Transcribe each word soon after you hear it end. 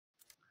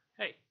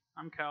Hey,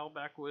 I'm Cal,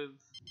 back with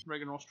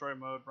regular story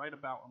mode, right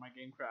about where my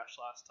game crashed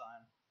last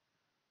time.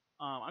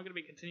 I'm going to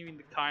be continuing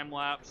the time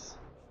lapse.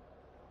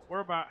 We're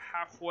about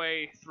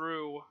halfway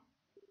through,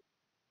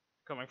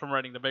 coming from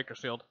Reading to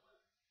Bakersfield.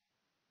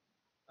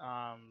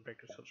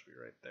 Bakersfield should be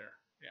right there.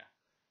 Yeah,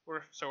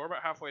 we're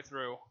about halfway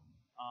through.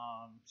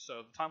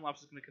 So the time lapse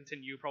is going to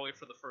continue probably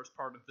for the first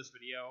part of this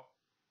video,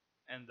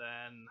 and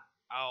then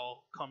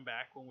I'll come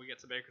back when we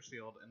get to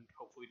Bakersfield and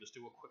hopefully just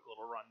do a quick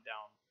little run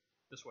down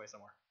this way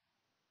somewhere.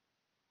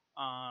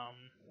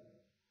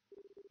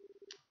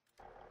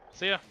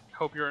 So yeah,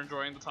 hope you're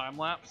enjoying the time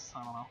lapse.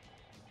 I don't know.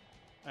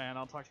 And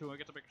I'll talk to you when we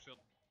get to Bakersfield.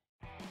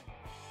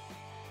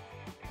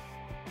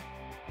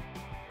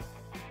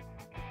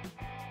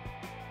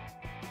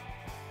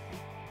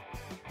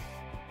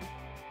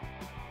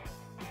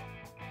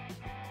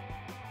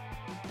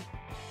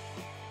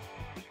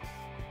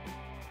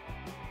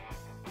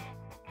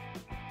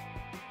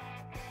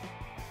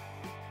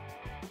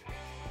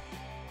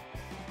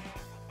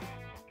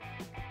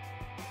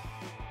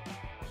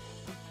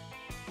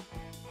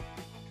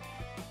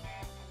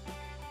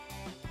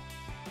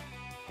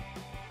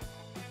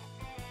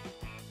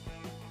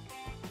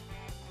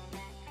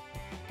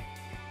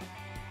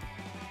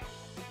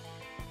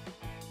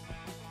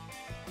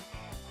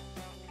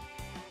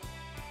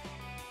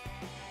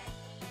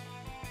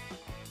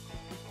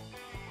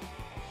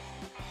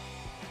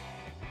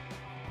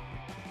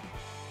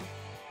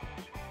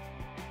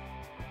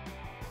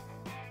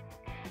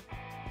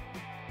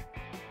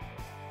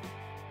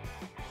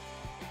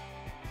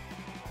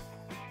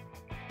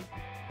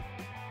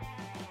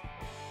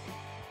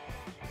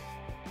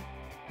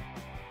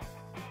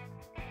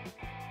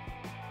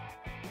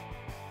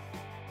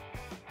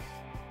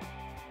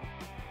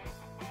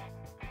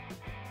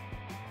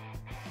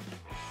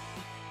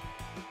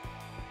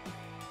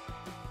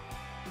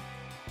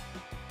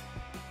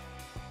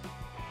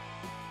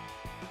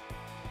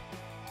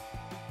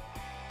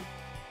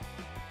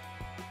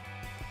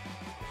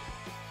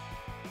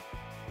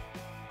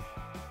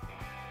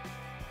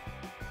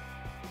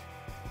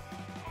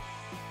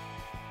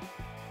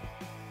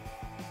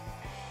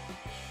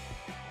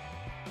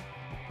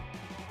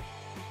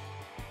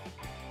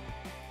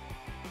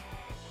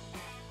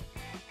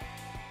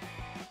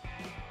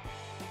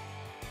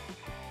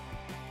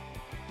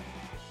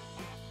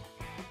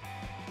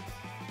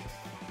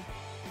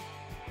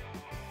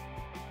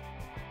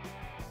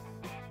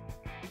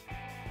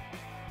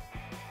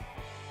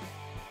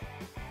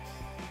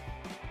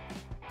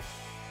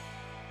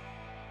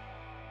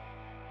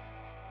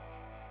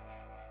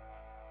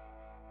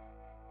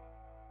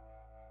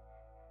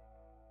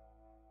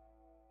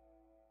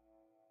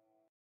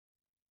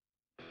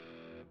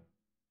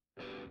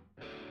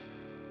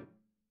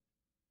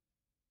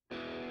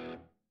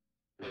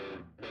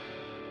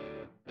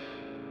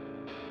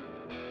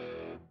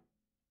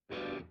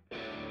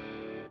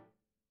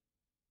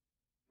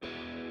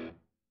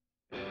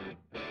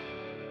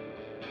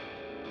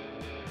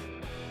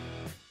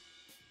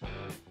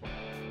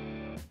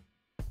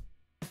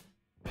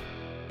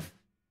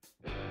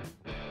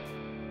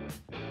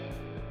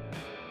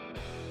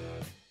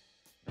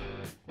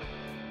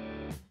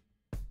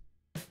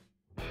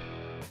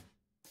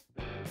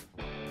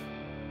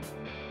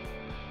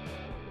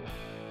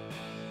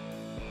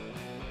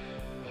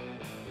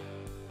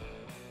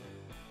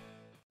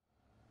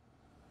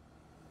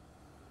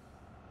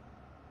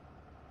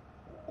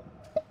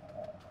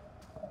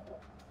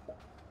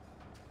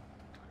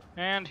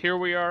 And here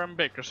we are in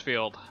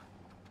Bakersfield.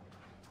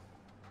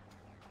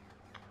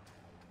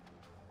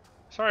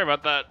 Sorry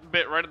about that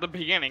bit right at the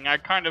beginning. I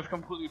kind of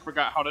completely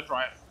forgot how to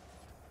drive.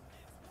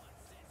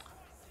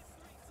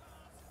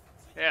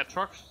 Yeah,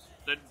 trucks,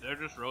 they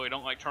just really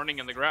don't like turning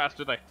in the grass,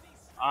 do they?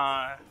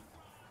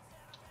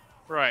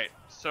 Right.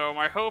 So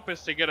my hope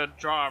is to get a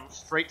job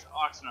straight to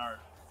Oxnard.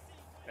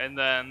 And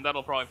then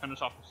that'll probably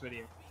finish off this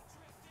video.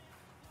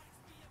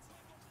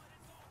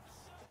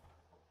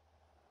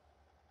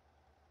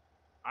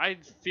 I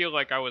feel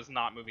like I was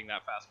not moving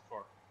that fast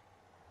before.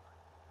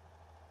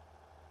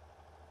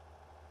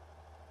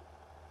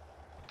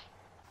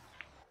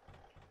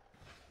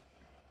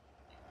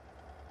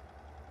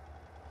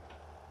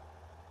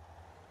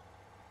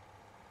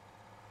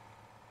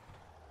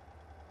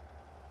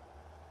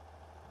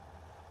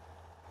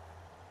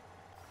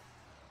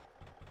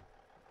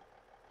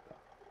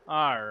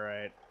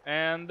 Alright.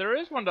 And there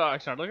is one to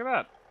Oxnard. Look at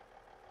that.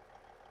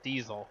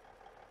 Diesel.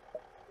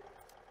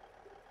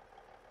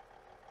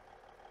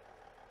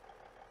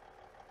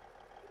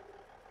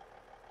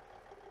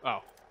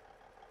 Oh.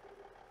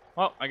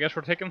 Well, I guess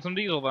we're taking some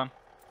diesel then.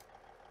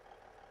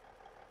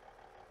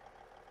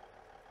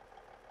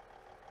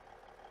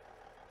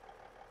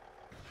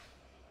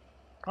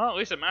 Well, at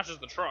least it matches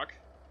the truck.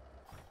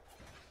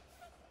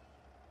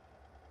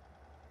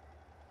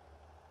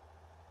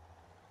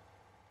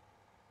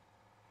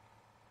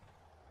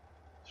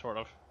 Sort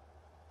of.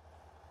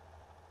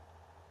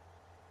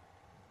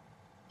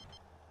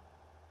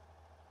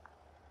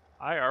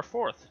 IR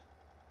 4th.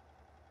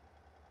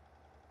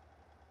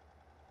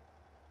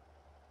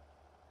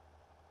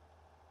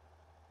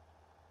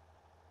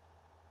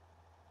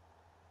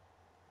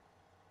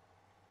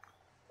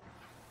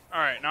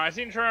 Alright, now I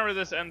seem to remember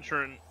this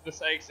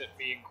exit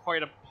being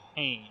quite a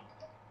pain.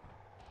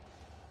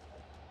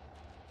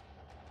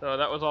 So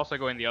that was also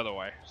going the other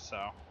way, so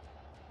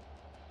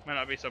might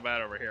not be so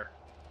bad over here.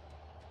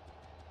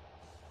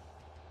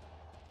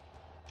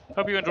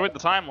 Hope you enjoyed the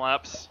time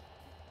lapse.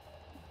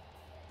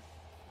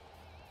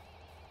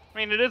 I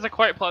mean, it is a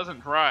quite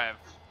pleasant drive.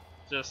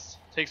 Just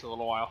takes a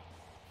little while.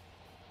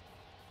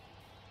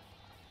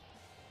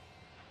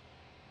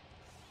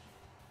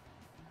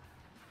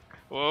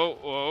 Whoa,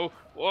 whoa,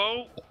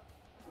 whoa!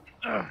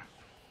 Ugh.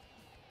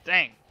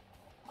 Dang.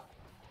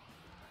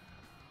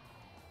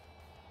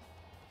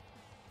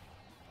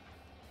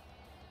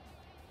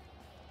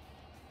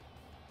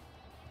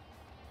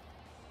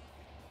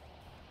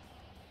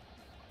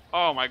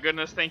 Oh my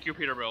goodness, thank you,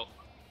 Peterbilt.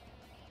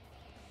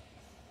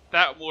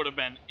 That would have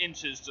been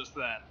inches just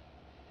then.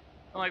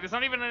 I'm like, there's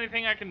not even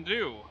anything I can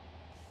do.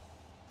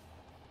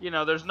 You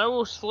know, there's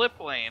no slip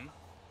lane.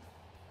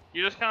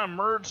 You just kind of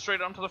merge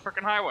straight onto the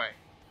frickin' highway.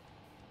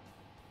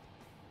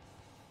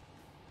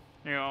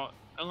 You know,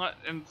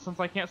 and since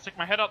I can't stick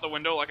my head out the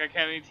window like I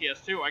can in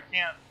ETS2, I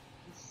can't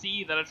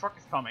see that a truck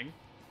is coming.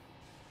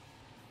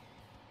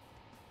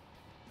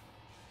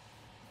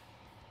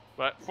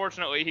 But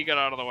fortunately, he got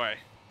out of the way.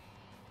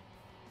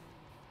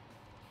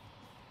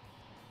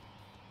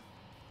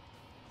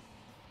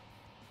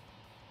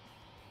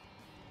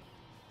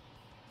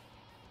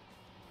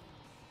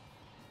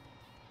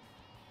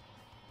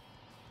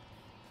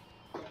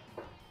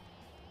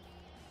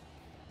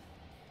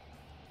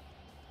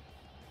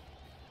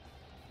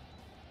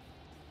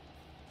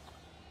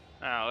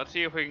 Now, let's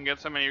see if we can get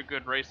some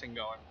good racing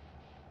going.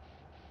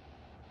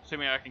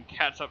 Assuming I can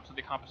catch up to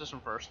the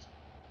competition first.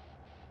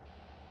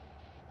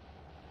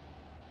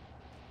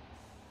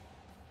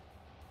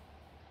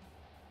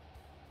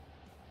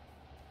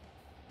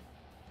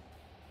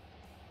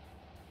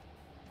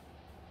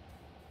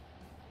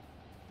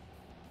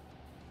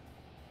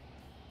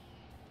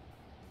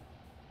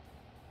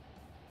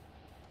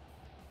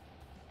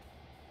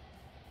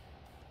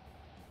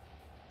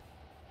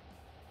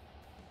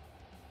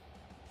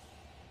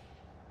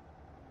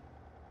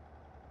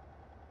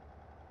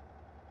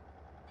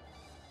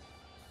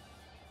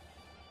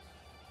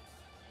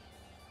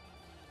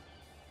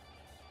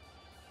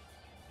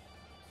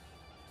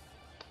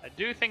 I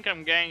do think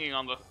I'm ganging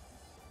on the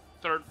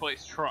third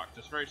place truck,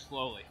 just very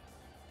slowly.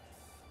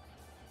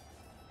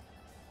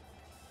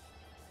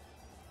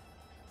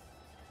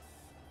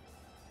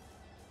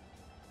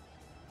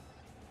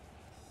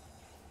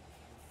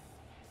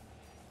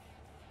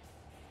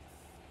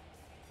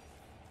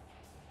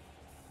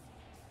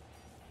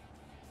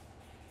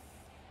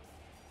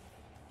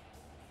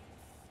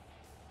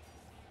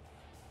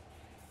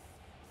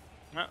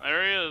 Oh,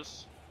 there he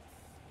is.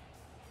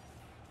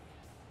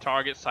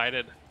 Target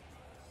sighted.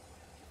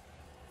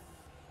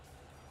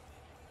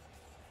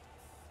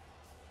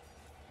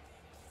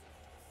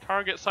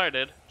 Target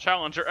sighted.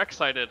 Challenger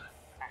excited.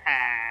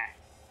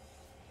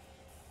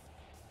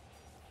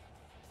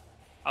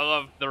 I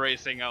love the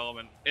racing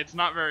element. It's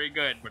not very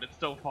good, but it's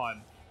still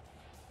fun.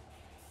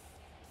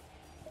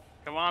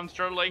 Come on,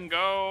 Sterling,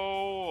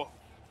 go!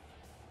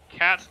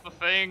 Catch the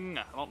thing!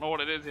 I don't know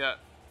what it is yet.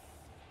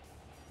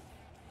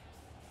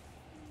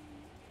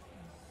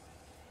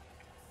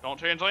 Don't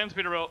change lanes,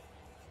 Peterbilt.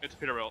 It's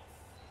Peterbilt.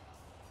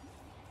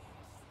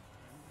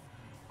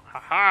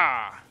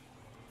 Haha!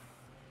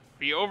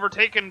 Be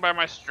overtaken by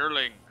my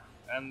Sterling.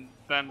 And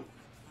then...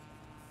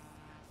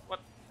 What?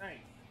 Hey.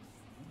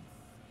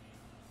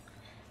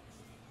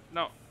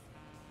 No.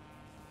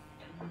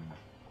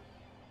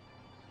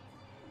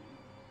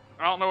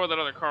 I don't know where that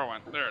other car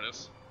went. There it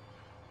is.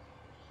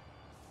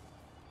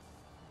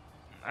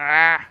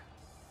 Ah!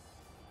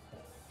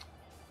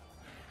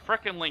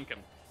 Frickin' Lincoln.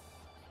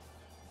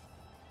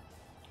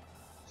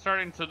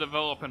 Starting to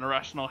develop an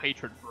irrational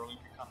hatred for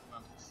Lincoln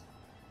Continentals.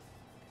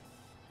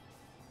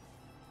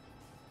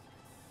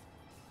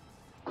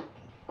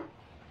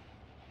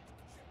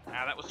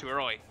 Ah, that was too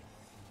early.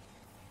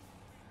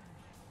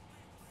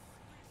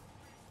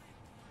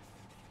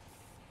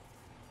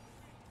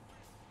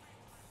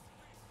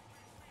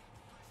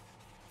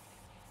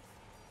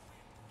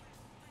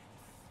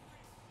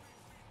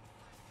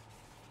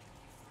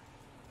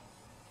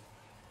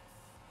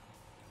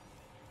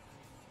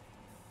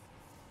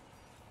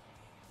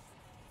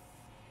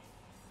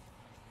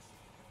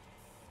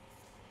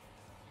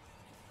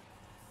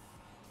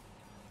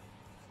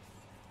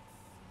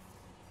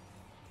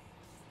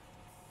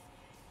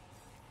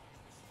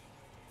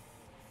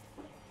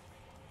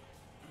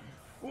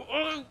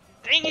 Oh,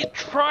 dang it,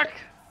 truck!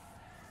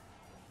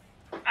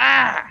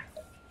 Ah!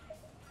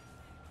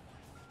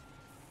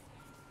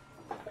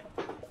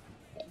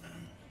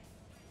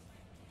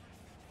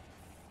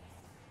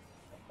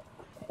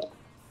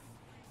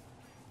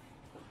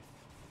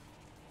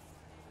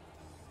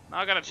 Now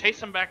I gotta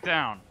chase him back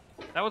down.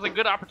 That was a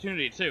good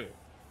opportunity, too.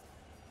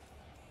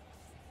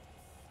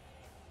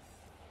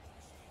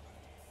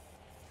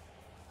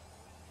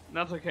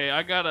 That's okay,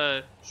 I got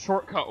a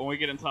shortcut when we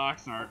get into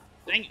Oxnard.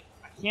 Dang it,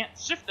 I can't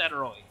shift that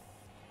early.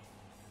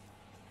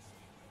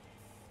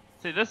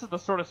 See, this is the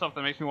sort of stuff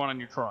that makes me want a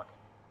new truck.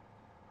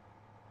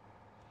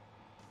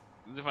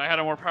 If I had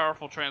a more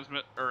powerful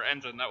transmit or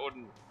engine, that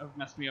wouldn't have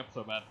messed me up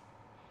so bad.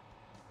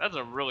 That's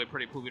a really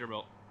pretty blue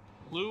Peterbilt.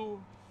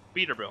 Blue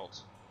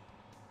Peterbilt.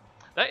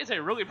 That is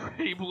a really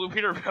pretty blue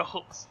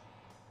Peterbilt.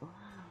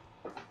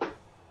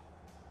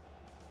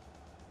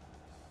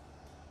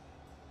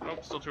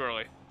 Nope, still too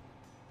early.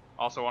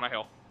 Also on a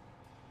hill.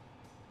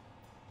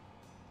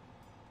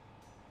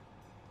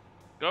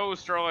 Go,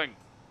 Sterling.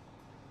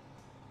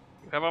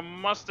 You have a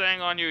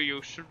Mustang on you.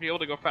 You should be able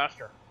to go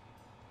faster.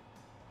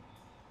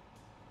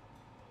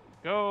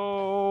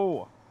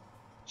 Go!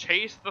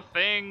 Chase the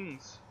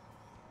things!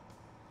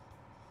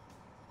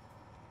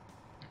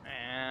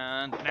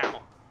 And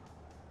now.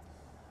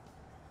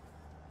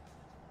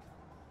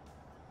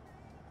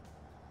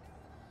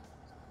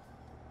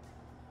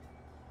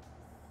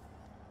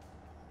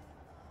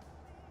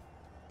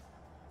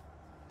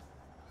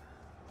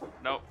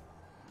 Nope.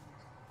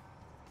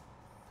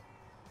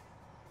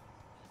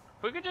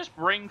 If we could just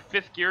bring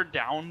 5th gear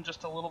down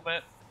just a little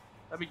bit,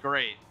 that'd be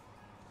great.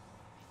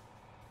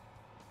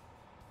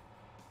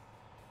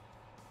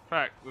 In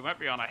fact, we might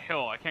be on a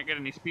hill. I can't get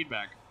any speed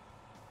back.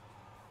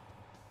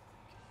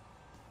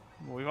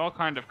 We've all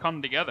kind of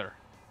come together.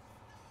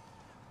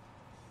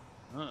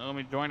 Let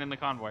me join in the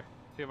convoy.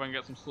 See if I can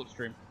get some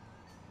slipstream.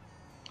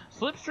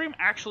 Slipstream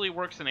actually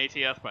works in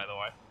ATS, by the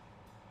way.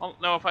 I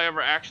don't know if I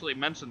ever actually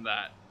mentioned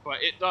that,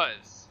 but it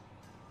does.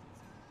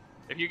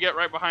 If you get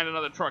right behind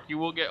another truck, you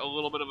will get a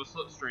little bit of a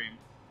slipstream.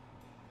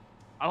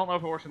 I don't know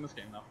if it works in this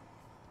game, though.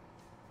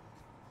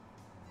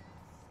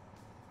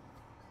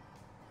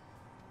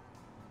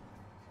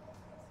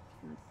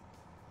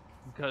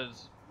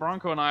 Because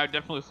Bronco and I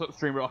definitely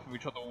slipstreamed off of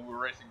each other when we were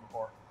racing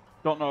before.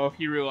 Don't know if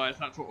he realized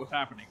that's what was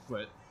happening,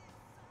 but...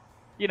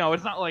 You know,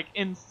 it's not like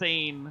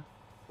insane,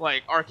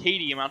 like,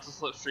 arcadey amounts of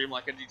slipstream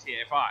like a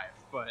GTA 5,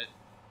 but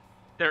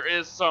there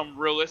is some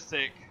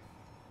realistic...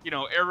 You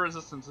know, air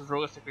resistance is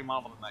realistically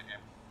modeled in that game.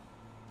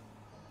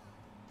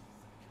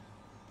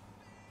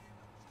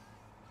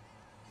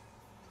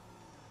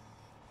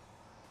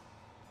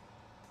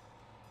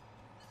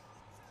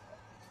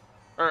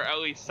 Or at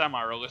least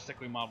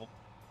semi-realistically modeled.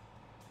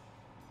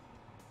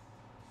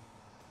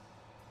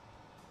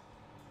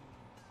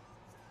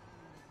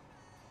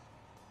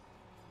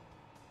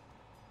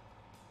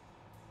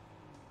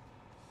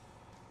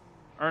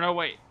 Or no,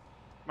 wait.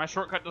 My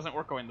shortcut doesn't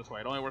work going this way.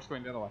 It only works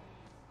going the other way.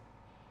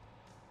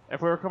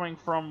 If we were coming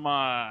from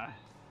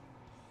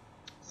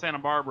Santa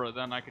Barbara,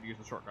 then I could use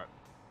the shortcut.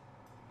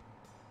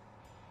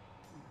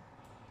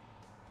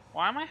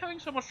 Why am I having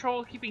so much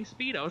trouble keeping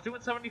speed? I was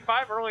doing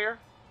 75 earlier.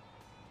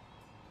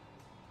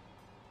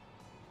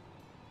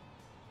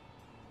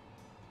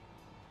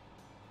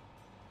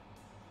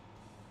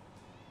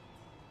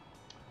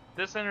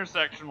 This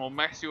intersection will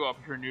mess you up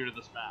if you're new to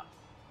this map.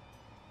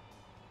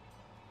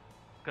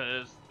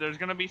 Because there's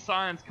going to be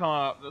signs come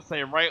up that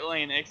say right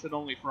lane exit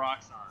only for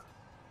Oxnard.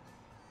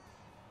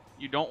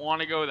 You don't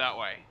want to go that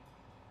way.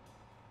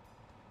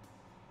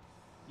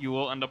 You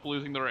will end up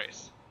losing the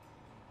race.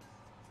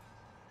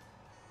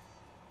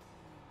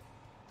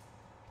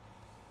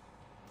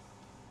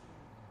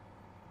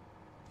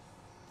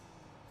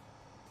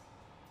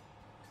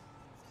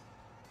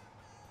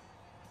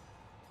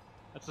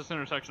 That's this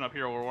intersection up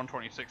here where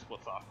 126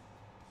 splits off.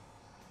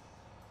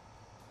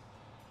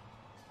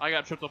 I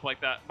got tripped up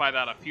like that by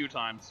that a few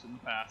times in the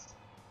past.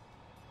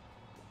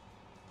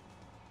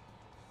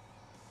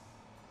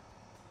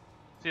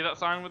 See that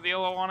sign with the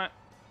yellow on it?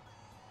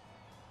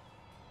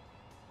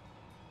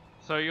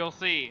 So you'll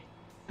see,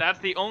 that's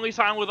the only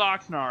sign with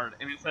Oxnard,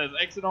 and it says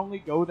exit only,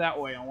 go that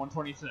way on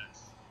 126.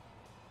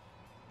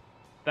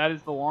 That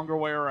is the longer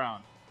way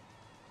around.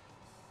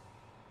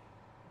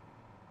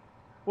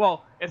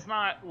 Well, it's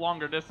not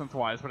longer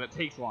distance-wise, but it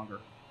takes longer,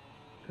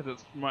 because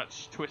it's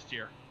much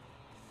twistier.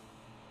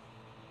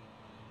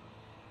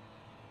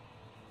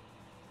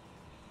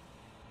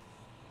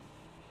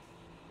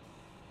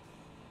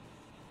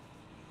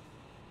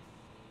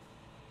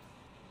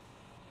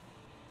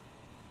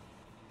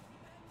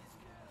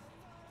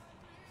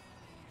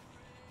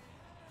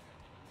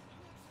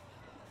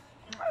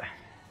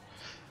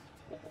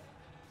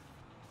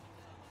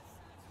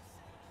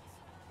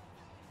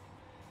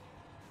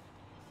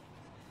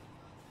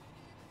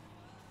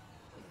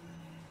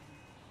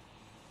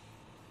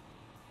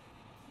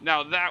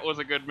 Now that was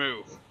a good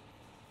move.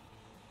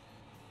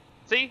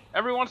 See?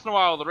 Every once in a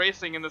while, the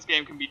racing in this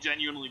game can be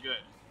genuinely good.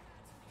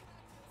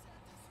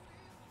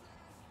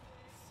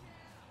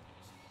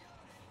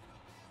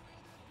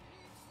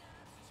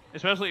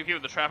 Especially if you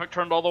have the traffic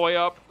turned all the way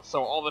up,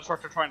 so all the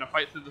trucks are trying to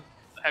fight through the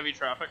heavy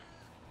traffic,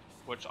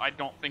 which I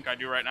don't think I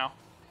do right now.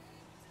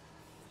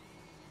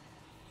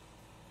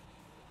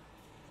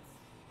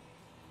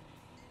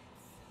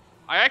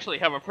 I actually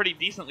have a pretty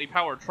decently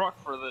powered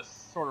truck for this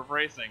sort of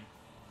racing,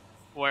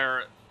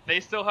 where they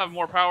still have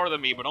more power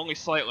than me, but only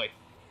slightly.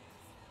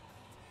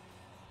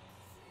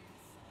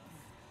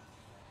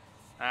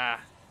 I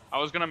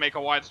was gonna make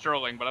a wide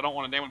Sterling, but I don't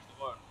want to damage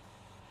the load.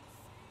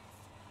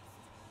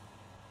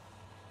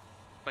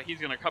 like he's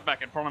going to cut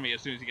back in front of me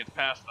as soon as he gets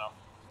past, though.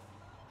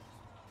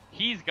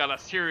 He's got a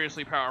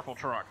seriously powerful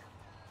truck.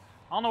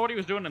 I don't know what he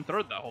was doing in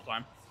third that whole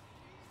time.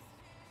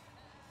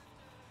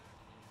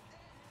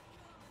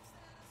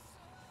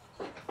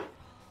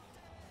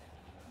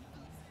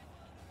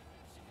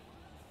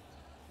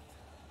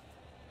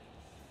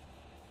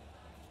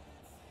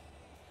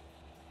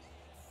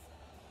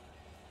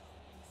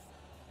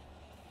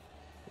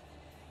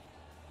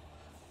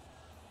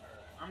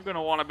 I'm going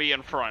to want to be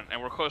in front, and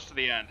we're close to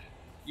the end.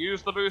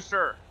 Use the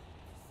booster.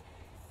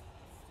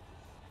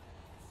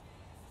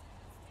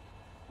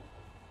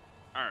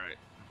 Alright.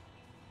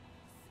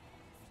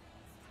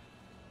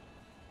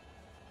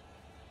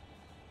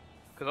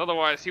 Because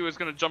otherwise he was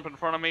going to jump in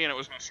front of me and it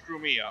was going to screw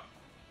me up.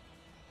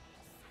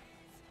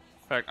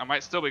 In fact, I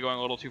might still be going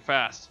a little too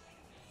fast.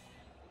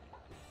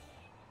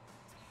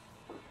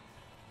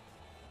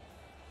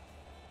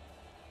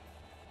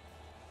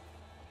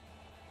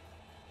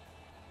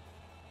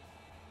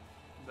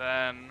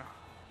 Then,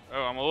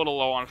 oh, I'm a little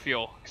low on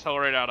fuel.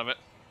 Accelerate out of it.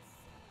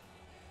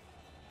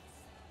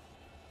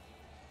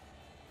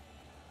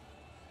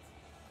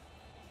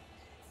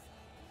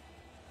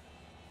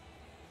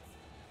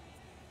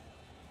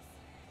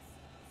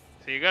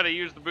 So you got to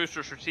use the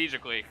booster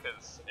strategically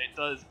because it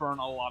does burn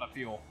a lot of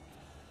fuel.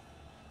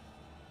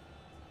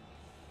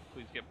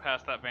 Please get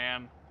past that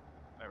van.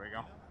 There we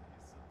go.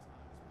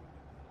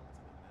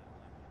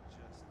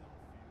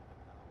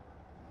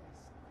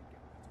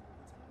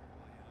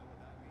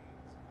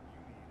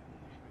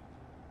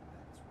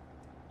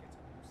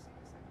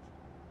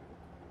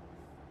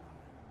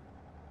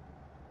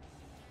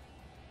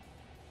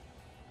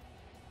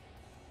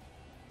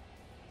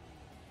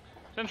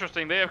 It's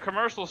interesting, they have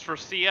commercials for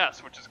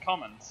CS, which is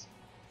Cummins.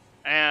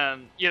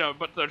 And, you know,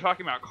 but they're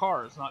talking about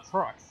cars, not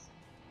trucks.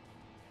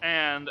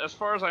 And as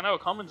far as I know,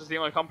 Cummins is the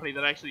only company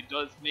that actually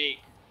does make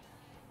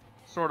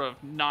sort of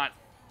not,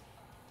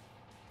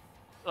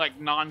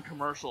 like,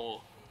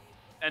 non-commercial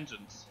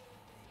engines.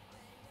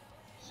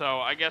 So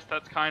I guess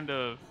that's kind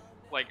of,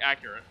 like,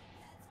 accurate.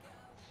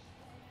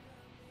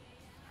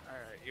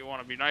 Alright, you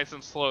want to be nice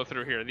and slow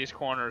through here. These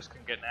corners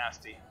can get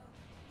nasty.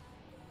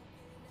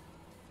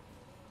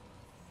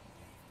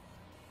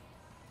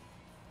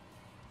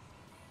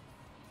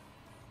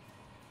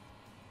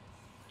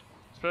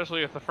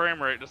 Especially if the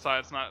frame rate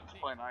decides not to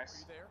play nice. Are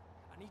you there?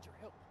 I need your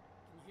help.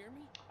 Can you hear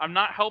me? I'm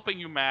not helping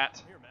you, Matt.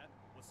 I'm here, Matt.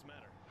 What's the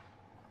matter?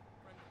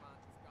 A friend of mine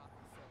just got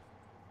herself into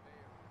a very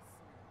serious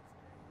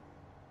accident.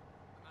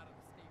 I'm out of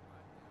the state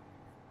right now.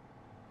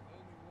 The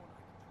only one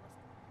I can trust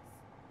with this.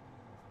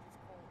 She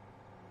just called me.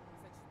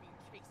 Said she's being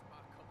chased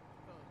by a couple of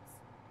thugs.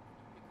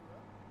 Can you pick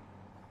her up?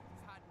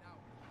 She's hiding out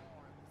in a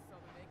bar at the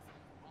southern exit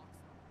of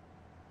Oxnard.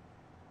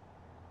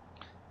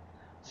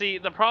 See,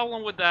 the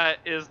problem with that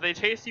is they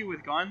chase you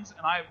with guns,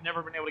 and I've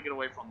never been able to get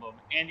away from them,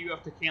 and you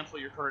have to cancel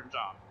your current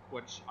job,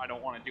 which I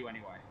don't want to do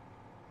anyway.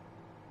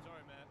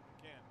 Sorry, Matt.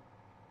 I can't.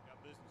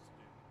 Got business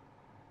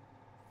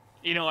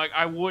to do. You know, like,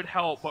 I would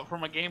help, but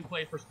from a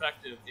gameplay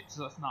perspective, it's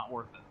just not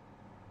worth it.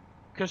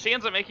 Because she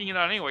ends up making it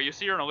out anyway. You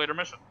see her in a later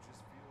mission.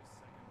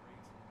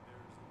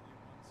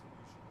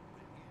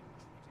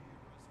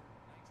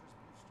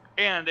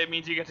 And it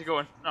means you get to go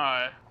and,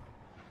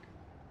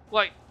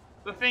 like,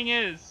 the thing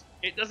is,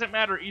 it doesn't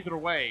matter either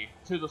way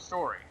to the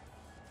story.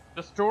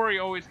 The story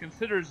always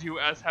considers you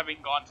as having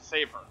gone to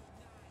save her,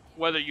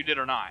 whether you did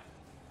or not.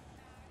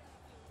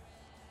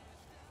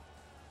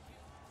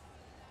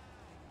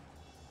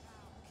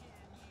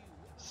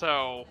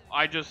 So,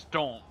 I just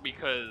don't,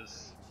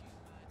 because,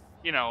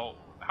 you know,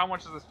 how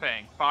much is this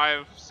paying?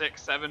 5,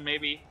 6, 7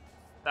 maybe?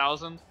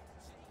 $1,000?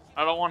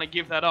 I don't want to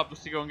give that up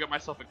just to go and get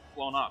myself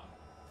blown up.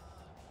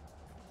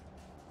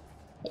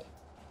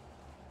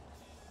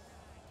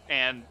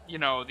 And, you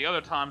know, the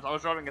other times I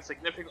was driving a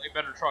significantly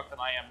better truck than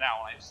I am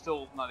now, and I'm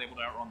still not able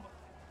to outrun them.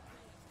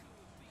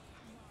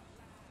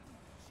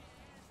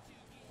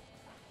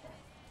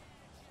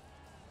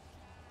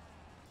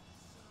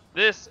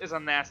 This is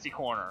a nasty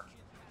corner.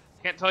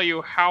 Can't tell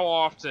you how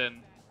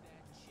often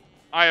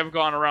I have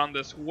gone around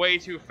this way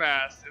too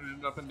fast and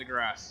ended up in the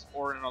grass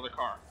or in another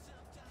car.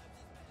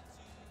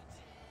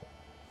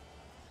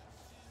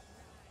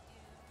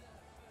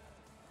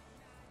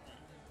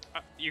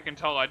 You can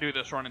tell I do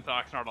this running to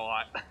Oxnard a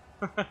lot.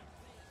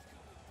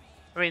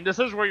 I mean, this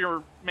is where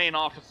your main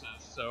office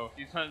is, so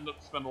you tend to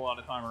spend a lot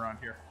of time around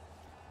here.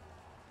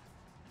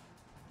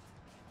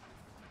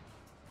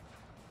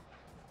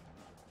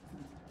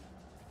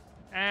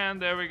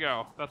 And there we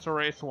go. That's a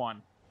race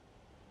 1.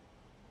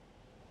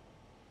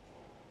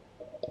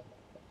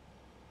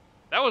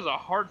 That was a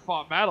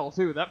hard-fought battle,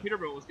 too. That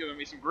Peterbilt was giving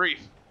me some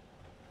grief.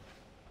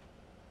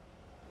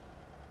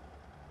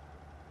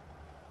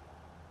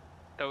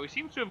 Though he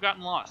seems to have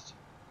gotten lost.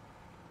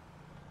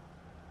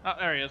 Oh,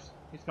 there he is.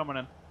 He's coming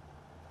in.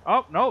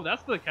 Oh, no,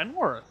 that's the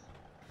Kenworth.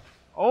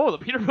 Oh, the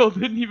Peterbilt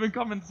didn't even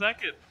come in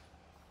second.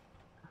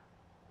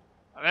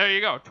 There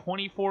you go,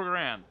 24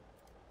 grand.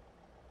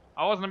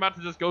 I wasn't about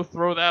to just go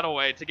throw that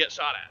away to get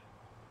shot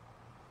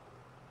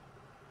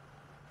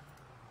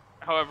at.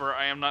 However,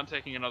 I am not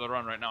taking another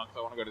run right now because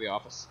I want to go to the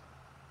office.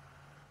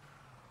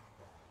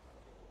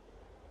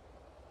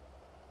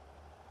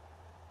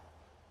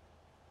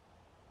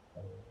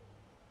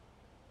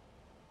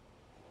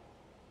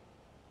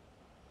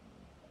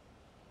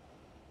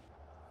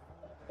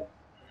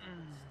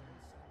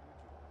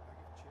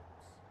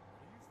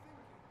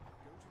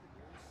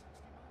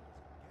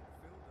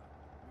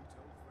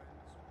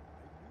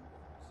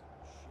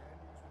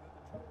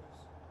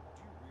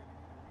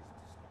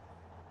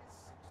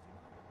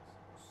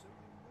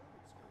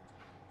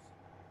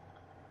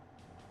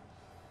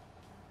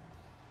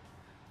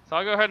 So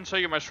I'll go ahead and show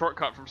you my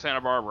shortcut from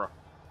Santa Barbara.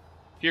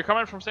 If you're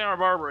coming from Santa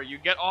Barbara, you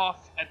get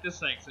off at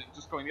this exit,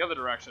 just going the other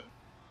direction.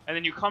 And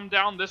then you come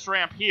down this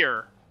ramp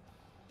here,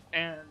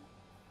 and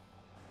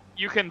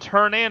you can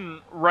turn in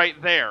right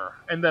there,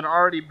 and then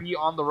already be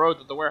on the road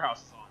that the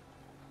warehouse is on.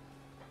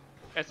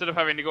 Instead of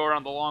having to go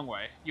around the long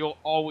way. You'll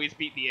always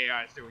beat the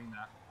AIs doing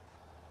that.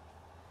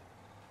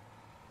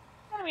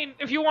 I mean,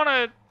 if you want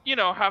to, you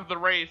know, have the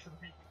race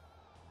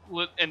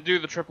and do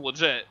the trip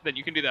legit, then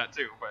you can do that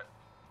too, but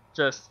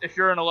just, if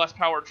you're in a less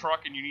powered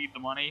truck and you need the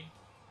money,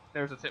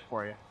 there's a tip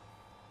for you.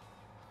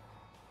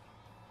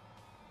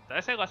 Did I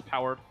say less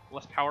powered?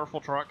 Less powerful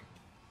truck?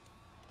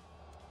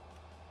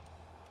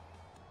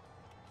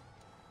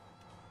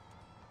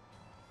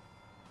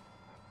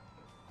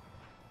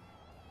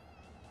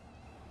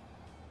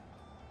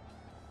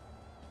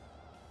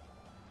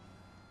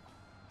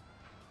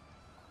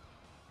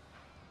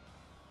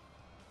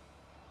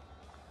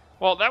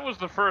 Well, that was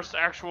the first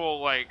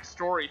actual, like,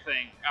 story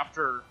thing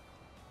after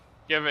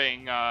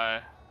giving,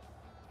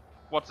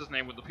 what's his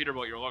name with the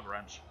Peterbilt your lug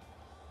wrench.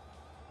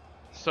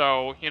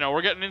 So, you know,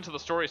 we're getting into the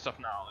story stuff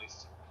now, at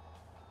least.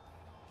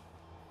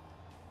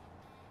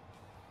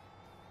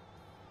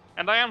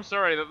 And I am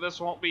sorry that this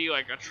won't be,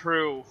 like, a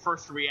true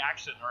first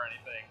reaction or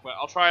anything, but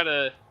I'll try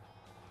to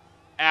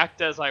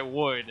act as I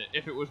would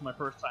if it was my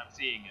first time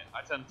seeing it.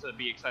 I tend to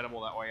be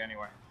excitable that way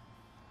anyway.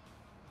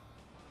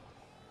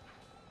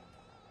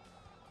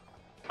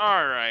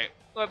 Alright,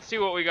 let's see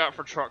what we got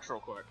for trucks real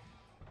quick.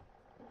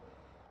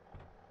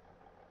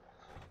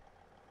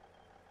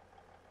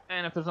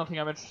 And if there's nothing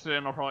I'm interested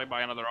in, I'll probably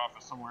buy another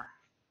office somewhere.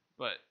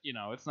 But, you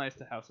know, it's nice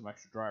to have some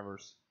extra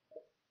drivers.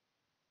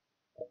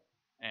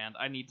 And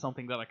I need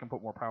something that I can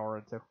put more power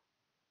into.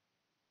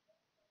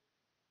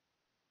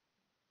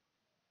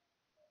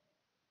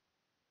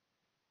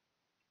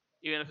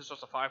 Even if it's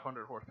just a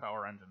 500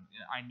 horsepower engine,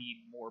 I need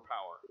more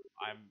power.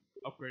 I'm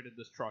upgraded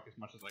this truck as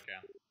much as I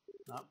can.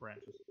 Not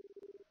branches.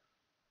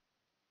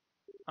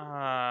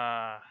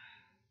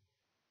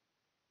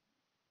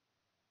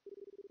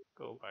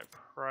 Go by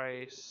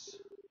price.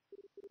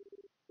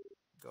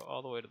 Go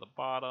all the way to the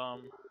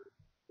bottom.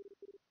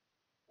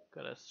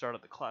 Gotta start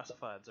at the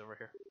classifieds over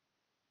here.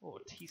 Oh, a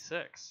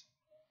T6.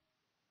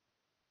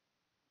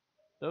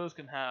 Those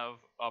can have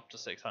up to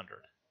 600.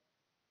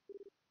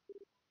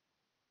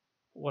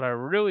 What I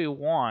really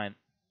want,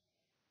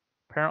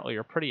 apparently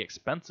are pretty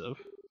expensive,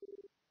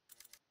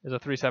 is a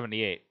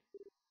 378.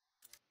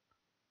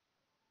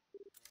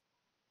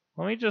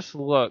 Let me just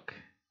look.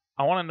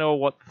 I want to know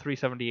what the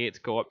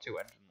 378s go up to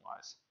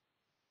engine-wise.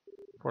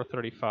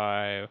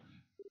 435,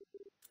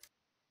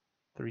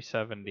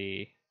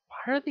 370.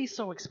 Why are these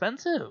so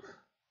expensive?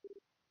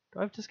 Do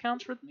I have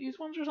discounts for these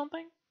ones or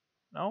something?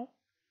 No?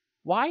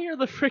 Why are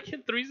the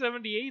freaking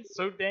 378s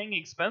so dang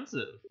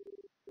expensive?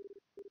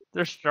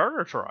 They're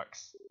starter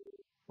trucks.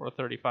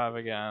 435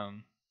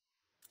 again.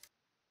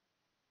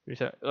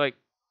 370, like,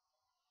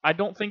 I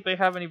don't think they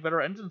have any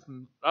better engines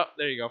than... Oh,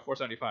 there you go,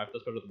 475.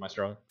 That's better than my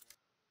Sterling.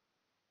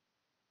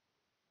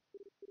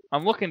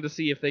 I'm looking to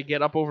see if they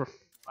get up over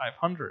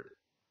 500.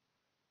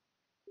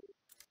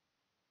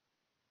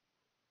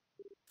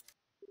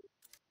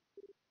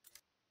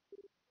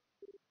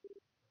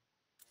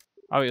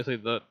 Obviously,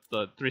 the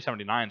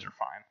 379s are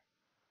fine.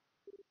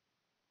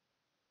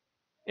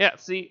 Yeah,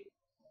 see,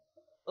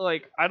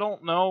 like, I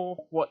don't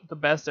know what the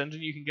best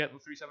engine you can get in the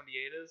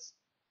 378 is.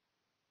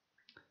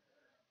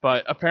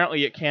 But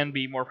apparently it can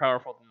be more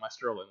powerful than my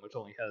Sterling, which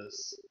only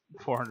has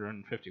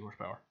 450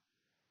 horsepower.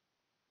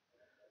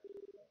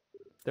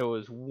 There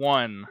was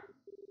one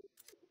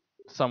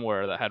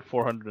somewhere that had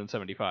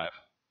 475.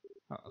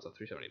 Oh, that's a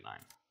 379.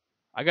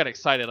 I got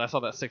excited. I saw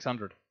that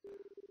 600.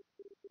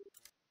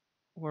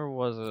 Where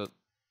was it?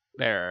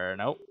 There.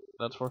 Nope.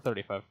 That's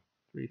 435.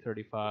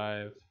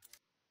 335.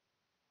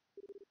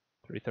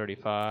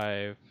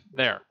 335.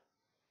 There.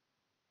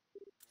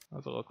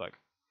 What does it look like?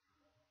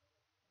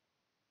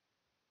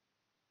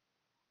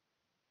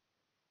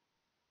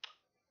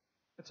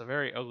 It's a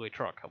very ugly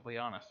truck, I'll be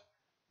honest.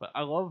 But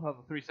I love how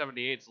the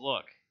 378s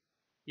look.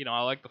 You know,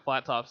 I like the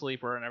flat top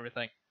sleeper and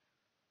everything.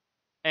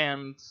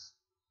 And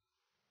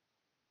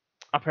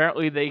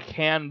apparently they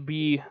can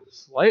be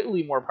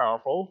slightly more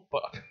powerful,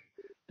 but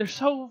they're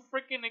so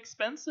freaking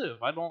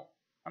expensive. I don't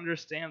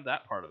understand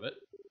that part of it.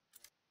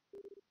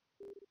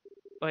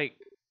 Like,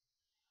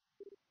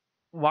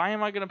 why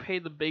am I going to pay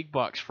the big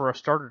bucks for a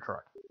starter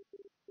truck?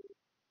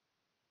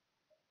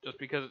 Just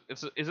because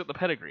is it the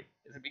pedigree?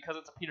 Is it because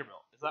it's a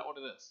Peterbilt? Is that what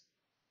it is?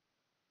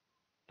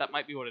 That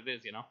might be what it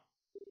is, you know.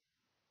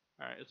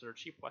 All right, is there a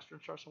cheap Western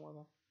Star somewhere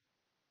though?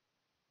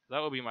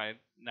 That would be my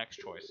next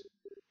choice.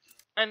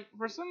 And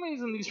for some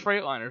reason, these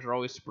Freightliners are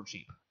always super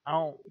cheap. I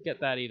don't get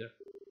that either.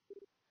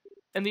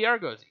 And the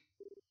Argosy.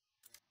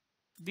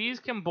 These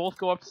can both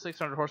go up to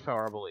 600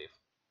 horsepower, I believe.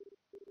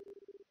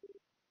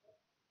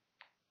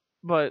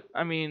 But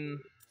I mean,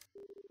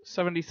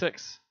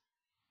 76.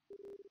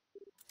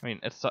 I mean,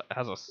 it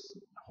has a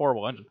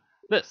horrible engine.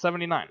 This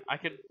 79. I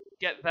could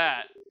get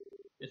that.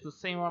 It's the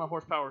same amount of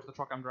horsepower as the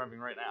truck I'm driving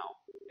right now,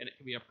 and it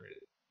can be upgraded.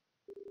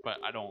 But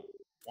I don't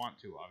want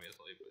to,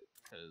 obviously,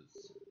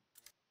 because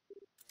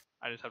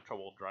I just have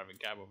trouble driving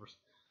cab overs.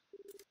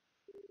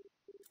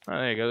 Oh,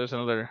 there you go. There's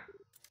another.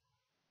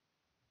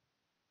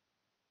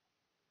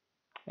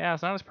 Yeah,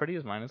 it's not as pretty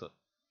as mine, is it?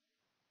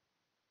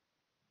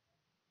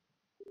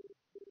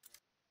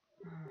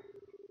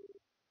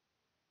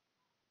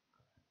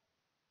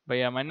 But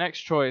yeah, my next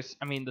choice,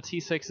 I mean, the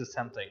T6 is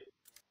tempting.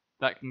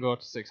 That can go up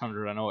to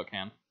 600, I know it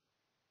can.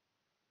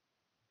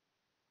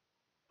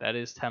 That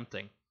is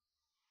tempting.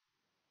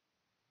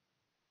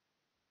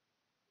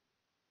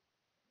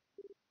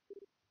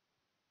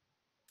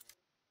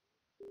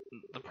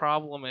 The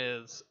problem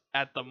is,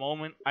 at the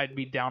moment, I'd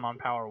be down on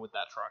power with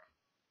that truck.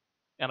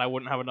 And I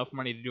wouldn't have enough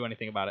money to do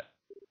anything about it.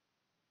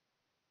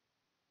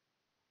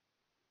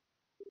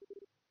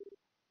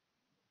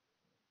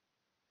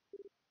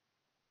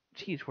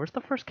 Jeez, where's the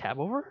first cab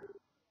over?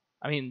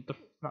 I mean,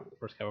 not the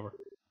first cab over.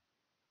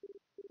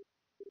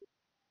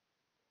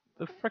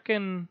 The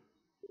frickin'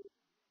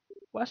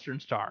 Western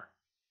Star.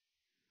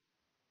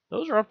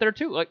 Those are up there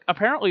too. Like,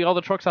 apparently all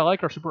the trucks I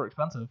like are super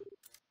expensive.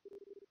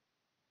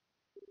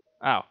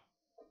 Oh.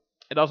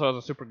 It also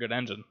has a super good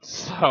engine,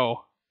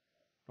 so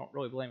don't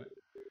really blame it.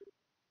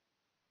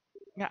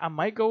 Yeah, I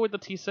might go with the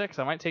T6.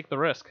 I might take the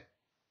risk.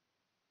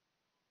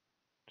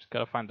 Just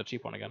gotta find the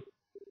cheap one again.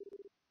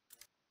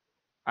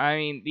 I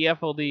mean, the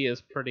FLD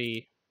is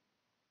pretty...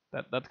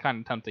 That's kind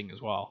of tempting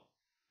as well.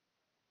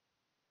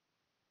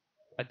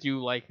 I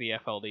do like the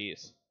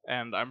FLDs.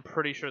 And I'm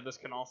pretty sure this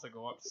can also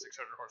go up to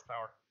 600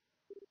 horsepower.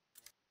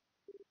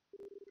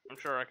 I'm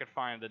sure I could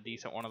find a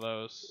decent one of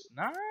those.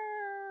 Nah.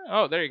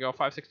 Oh, there you go,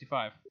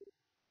 565.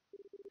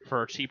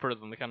 For cheaper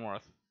than the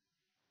Kenworth.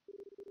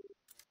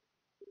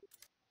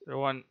 There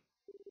one.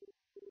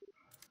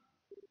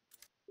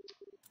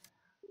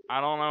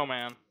 I don't know,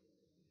 man.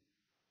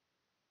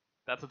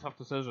 That's a tough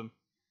decision.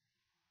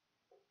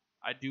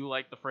 I do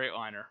like the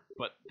Freightliner,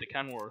 but the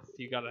Kenworth,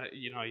 you got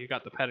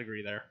the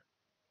pedigree there.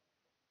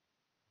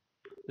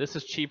 This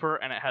is cheaper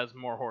and it has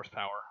more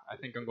horsepower. I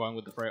think I'm going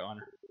with the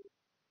Freightliner.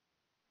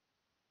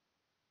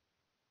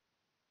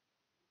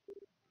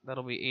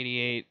 That'll be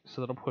 88,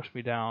 so that'll push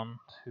me down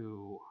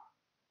to...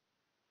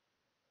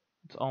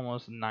 It's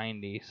almost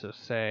 90, so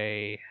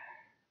say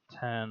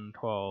 10,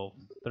 12,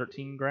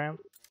 13 grand.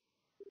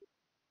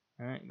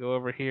 Alright, go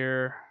over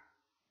here.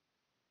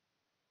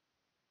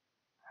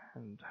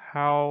 And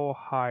how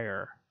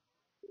higher?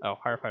 Oh,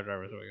 higher 5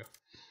 drivers, there we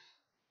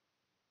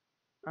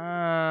go.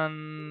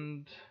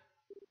 And...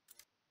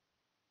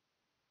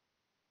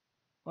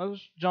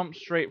 let's jump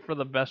straight for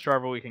the best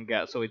driver we can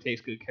get so he takes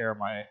good care of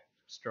my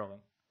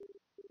Sterling.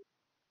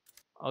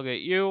 I'll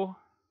get you.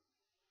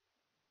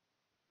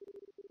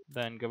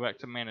 Then go back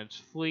to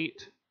manage fleet.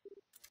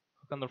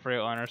 Click on the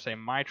Freightliner, say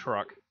my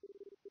truck.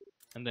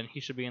 And then he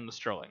should be in the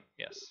Sterling.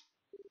 Yes.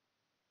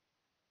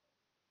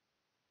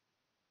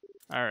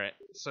 Alright,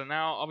 so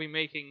now I'll be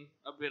making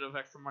a bit of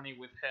extra money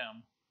with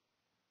him.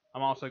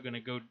 I'm also going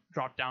to go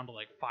drop down to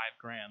like 5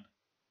 grand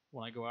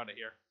when I go out of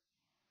here.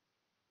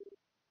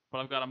 But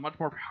I've got a much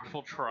more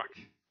powerful truck.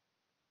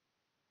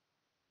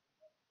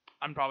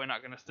 I'm probably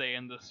not going to stay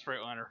in this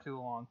Freightliner too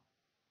long,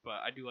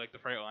 but I do like the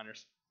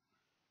Freightliners.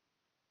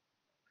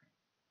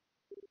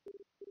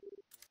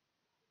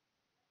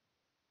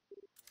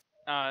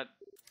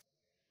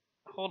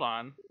 Hold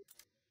on.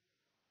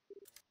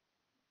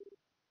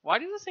 Why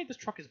does it say this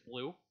truck is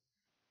blue?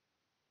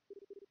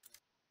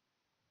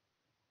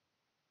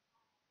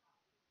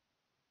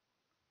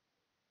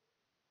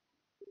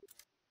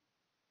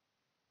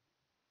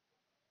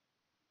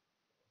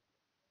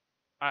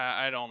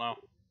 I don't know.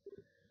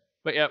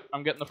 But yep,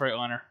 I'm getting the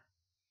Freightliner.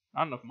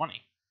 Not enough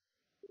money.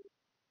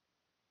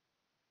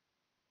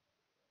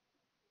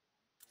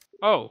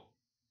 Oh.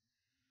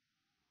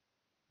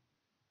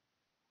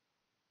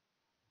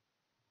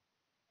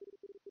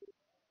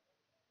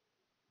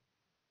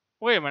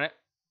 Wait a minute.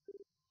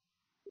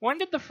 When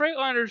did the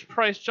Freightliner's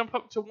price jump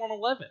up to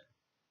 111?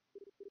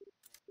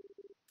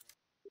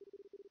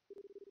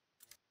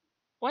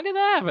 When did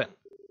that happen?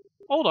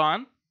 Hold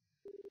on.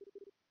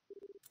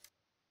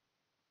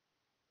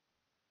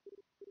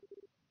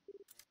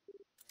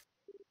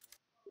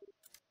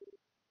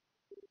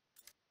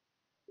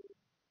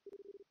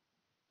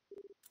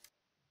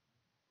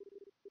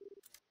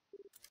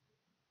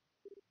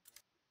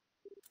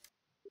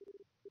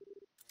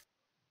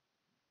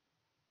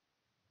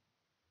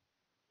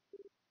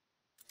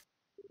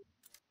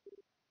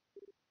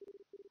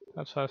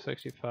 That's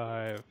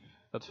 565.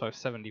 That's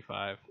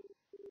 575.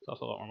 It's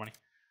also a lot more money.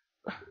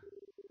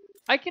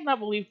 I cannot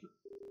believe.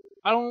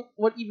 I don't.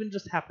 What even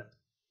just happened?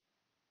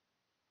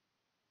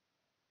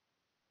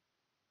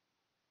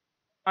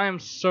 I am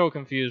so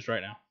confused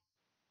right now.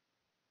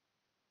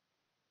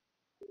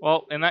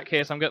 Well, in that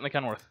case, I'm getting the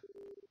Kenworth.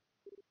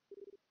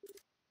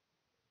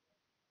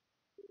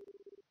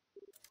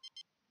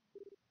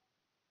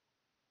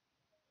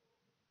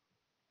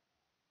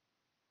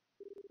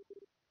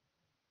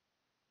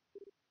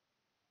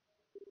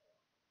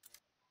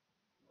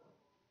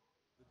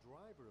 The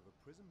driver of a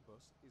prison bus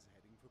is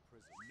heading for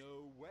prison.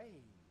 No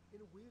way! In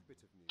a weird bit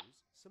of news,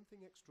 something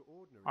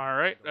extraordinary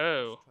Alright, happened on a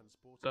oh. bus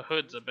transporting The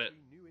hood's a bit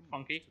 33 new inmates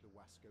funky. to the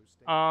Wasco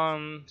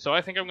station. So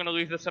I think I'm gonna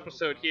leave this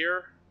episode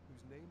here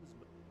Whose name is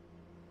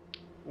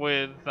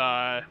with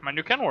my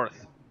new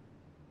Kenworth.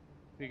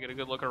 You get a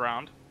good look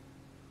around.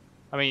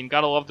 I mean,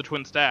 gotta love the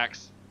twin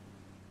stacks.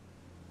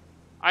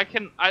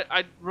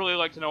 I'd really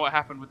like to know what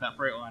happened with that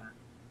Freightliner.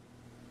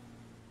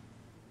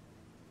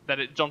 That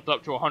it jumped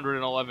up to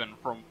 111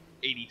 from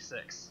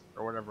 86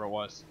 or whatever it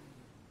was.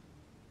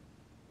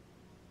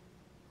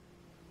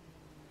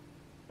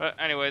 But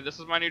anyway, this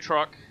is my new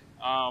truck.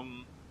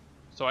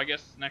 So I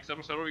guess next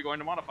episode we'll be going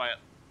to modify it.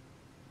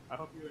 I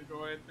hope you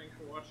enjoyed. Thanks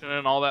for watching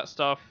and all that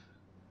stuff.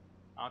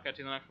 I'll catch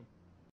you in the next one.